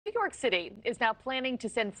York City is now planning to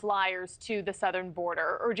send flyers to the southern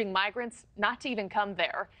border, urging migrants not to even come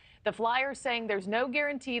there. The flyers saying there's no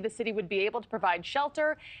guarantee the city would be able to provide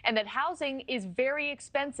shelter and that housing is very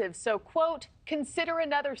expensive. So, quote, consider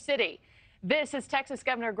another city. This is Texas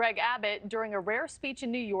Governor Greg Abbott, during a rare speech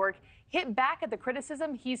in New York, hit back at the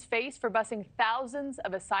criticism he's faced for busing thousands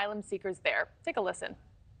of asylum seekers there. Take a listen.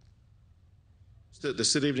 The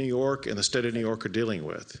city of New York and the state of New York are dealing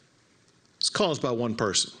with. It's caused by one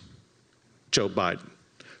person, Joe Biden.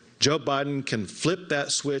 Joe Biden can flip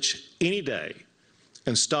that switch any day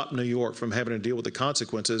and stop New York from having to deal with the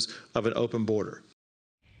consequences of an open border.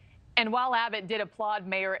 And while Abbott did applaud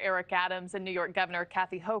Mayor Eric Adams and New York Governor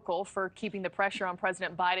Kathy Hochul for keeping the pressure on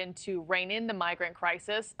President Biden to rein in the migrant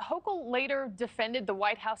crisis, Hochul later defended the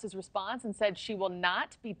White House's response and said she will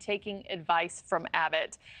not be taking advice from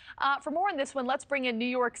Abbott. For more on this one, let's bring in New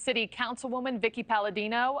York City Councilwoman Vickie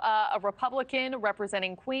Paladino, a Republican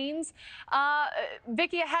representing Queens.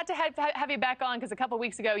 Vickie, I had to have you back on because a couple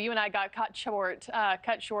weeks ago you and I got cut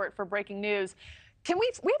short for breaking news. We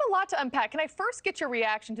have a lot to unpack. Can I first get your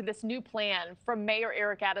reaction to this new plan from Mayor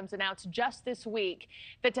Eric Adams announced just this week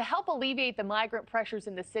that to help alleviate the migrant pressures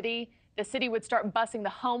in the city would start busing the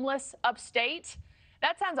homeless upstate?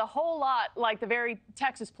 That sounds a whole lot like the very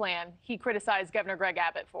Texas plan he criticized Governor Greg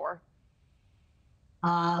Abbott for.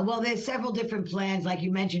 Well, there's several different plans. Like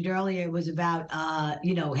you mentioned earlier, it was about,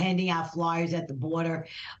 handing out flyers at the border,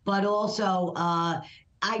 but also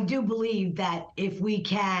I do believe that if we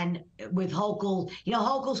can, with Hochul,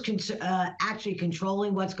 Hochul's actually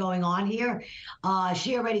controlling what's going on here.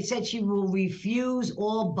 She already said she will refuse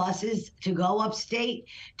all buses to go upstate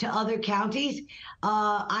to other counties.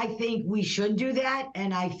 I think we should do that,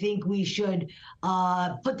 and I think we should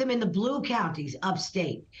put them in the blue counties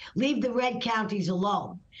upstate. Leave the red counties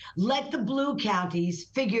alone. Let the blue counties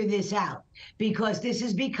figure this out, because this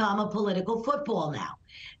has become a political football now.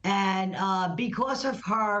 And because of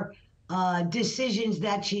her decisions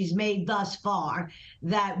that she's made thus far,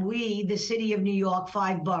 that we, the city of New York,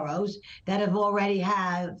 5 boroughs that have already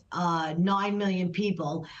have 9 million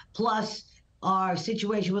people, plus our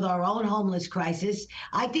situation with our own homeless crisis,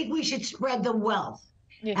 I think we should spread the wealth.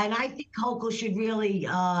 Yeah. And I think Hochul should really,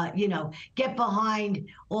 get behind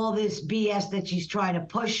all this BS that she's trying to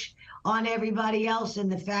push on everybody else,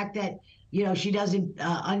 and the fact that she doesn't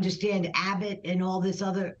understand Abbott and all this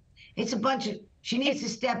other. It's a bunch of. She needs to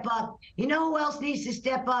step up. You know who else needs to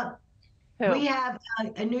step up? Who? We have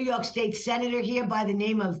a New York State senator here by the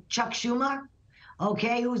name of Chuck Schumer,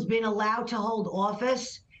 who's been allowed to hold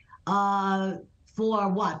office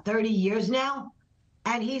for 30 years now,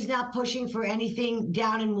 and he's not pushing for anything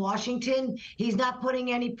down in Washington. He's not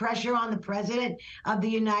putting any pressure on the president of the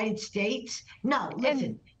United States. No,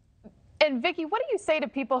 listen. And Vickie, what do you say to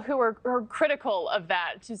people who are critical of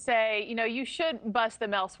that, to say, you should bus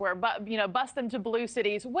them elsewhere, but, bus them to blue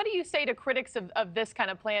cities? What do you say to critics of this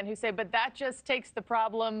kind of plan who say, but that just takes the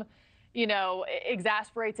problem,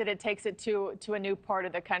 exasperates it, it takes it to a new part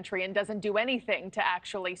of the country and doesn't do anything to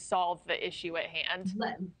actually solve the issue at hand?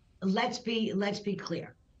 Let's be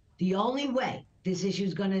clear. The only way this issue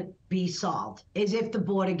is going to be solved is if the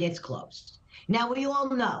border gets closed. Now, we all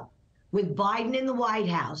know, with Biden in the White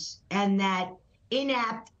House and that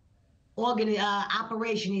inept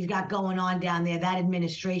operation he's got going on down there, that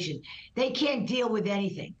administration, they can't deal with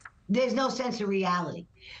anything. There's no sense of reality.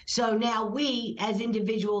 So now we, as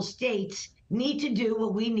individual states, need to do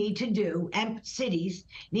what we need to do, and cities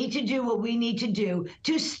need to do what we need to do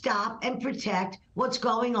to stop and protect what's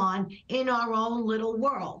going on in our own little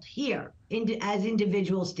world here as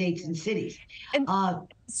individual states and cities.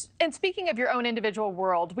 And speaking of your own individual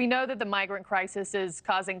world, we know that the migrant crisis is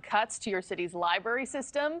causing cuts to your city's library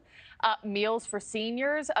system, meals for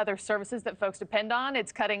seniors, other services that folks depend on.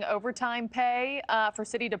 It's cutting overtime pay for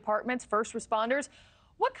city departments, first responders.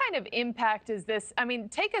 What kind of impact is this? I mean,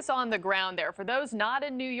 take us on the ground there. For those not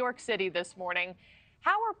in New York City this morning,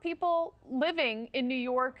 how are people living in New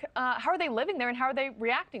York? How are they living there, and how are they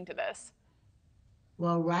reacting to this?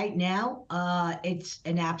 Well, right now, it's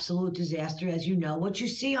an absolute disaster. As you know, what you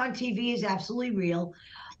see on TV is absolutely real.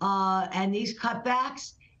 And these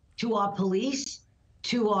cutbacks to our police,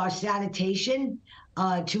 to our sanitation,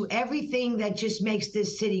 to everything that just makes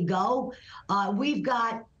this city go. We've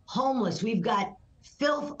got homeless. We've got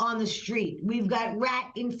filth on the street. We've got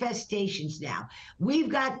rat infestations now. We've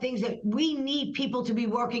got things that we need people to be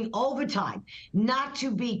working overtime, not to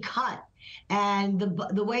be cut. And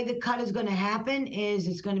the way the cut is going to happen is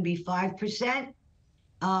it's going to be 5%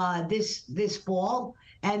 this fall,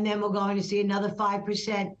 and then we're going to see another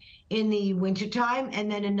 5% in the wintertime,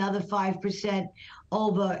 and then another 5%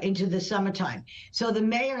 over into the summertime. So the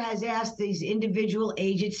mayor has asked these individual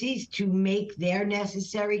agencies to make their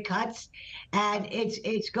necessary cuts, and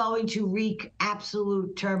it's going to wreak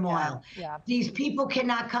absolute turmoil. Yeah. These people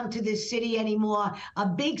cannot come to this city anymore. A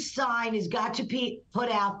big sign has got to be put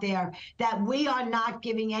out there that we are not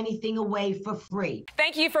giving anything away for free.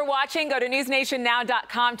 Thank you for watching. Go to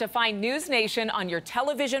newsnationnow.com to find NewsNation on your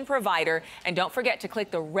television provider. And don't forget to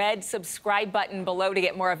click the red subscribe button below to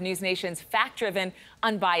get more of NewsNation's fact-driven,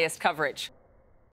 unbiased coverage.